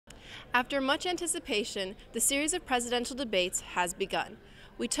After much anticipation, the series of presidential debates has begun.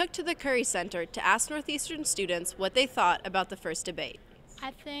 We took to the Curry Center to ask Northeastern students what they thought about the first debate.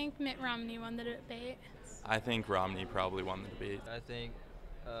 I think Mitt Romney won the debate. I think Romney probably won the debate. I think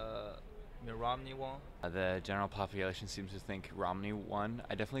Mitt Romney won. The general population seems to think Romney won.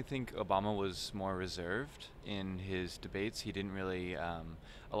 I definitely think Obama was more reserved in his debates. He didn't really, a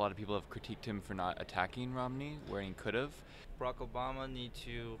lot of people have critiqued him for not attacking Romney where he could have. Barack Obama need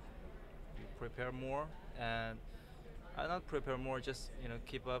to prepare more, and not prepare more, just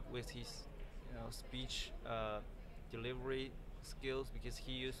keep up with his speech delivery skills, because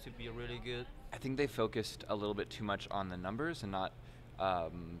he used to be really good. I think they focused a little bit too much on the numbers and not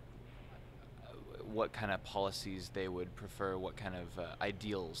what kind of policies they would prefer, what kind of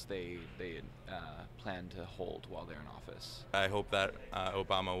ideals they plan to hold while they're in office. I hope that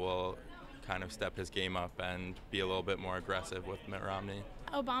Obama will kind of step his game up and be a little bit more aggressive with Mitt Romney.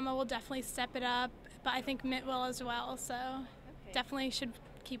 Obama will definitely step it up, but I think Mitt will as well, so definitely should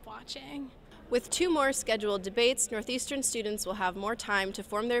keep watching. With 2 more scheduled debates, Northeastern students will have more time to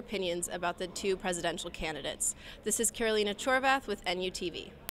form their opinions about the 2 presidential candidates. This is Karolina Chorvath with NUTV.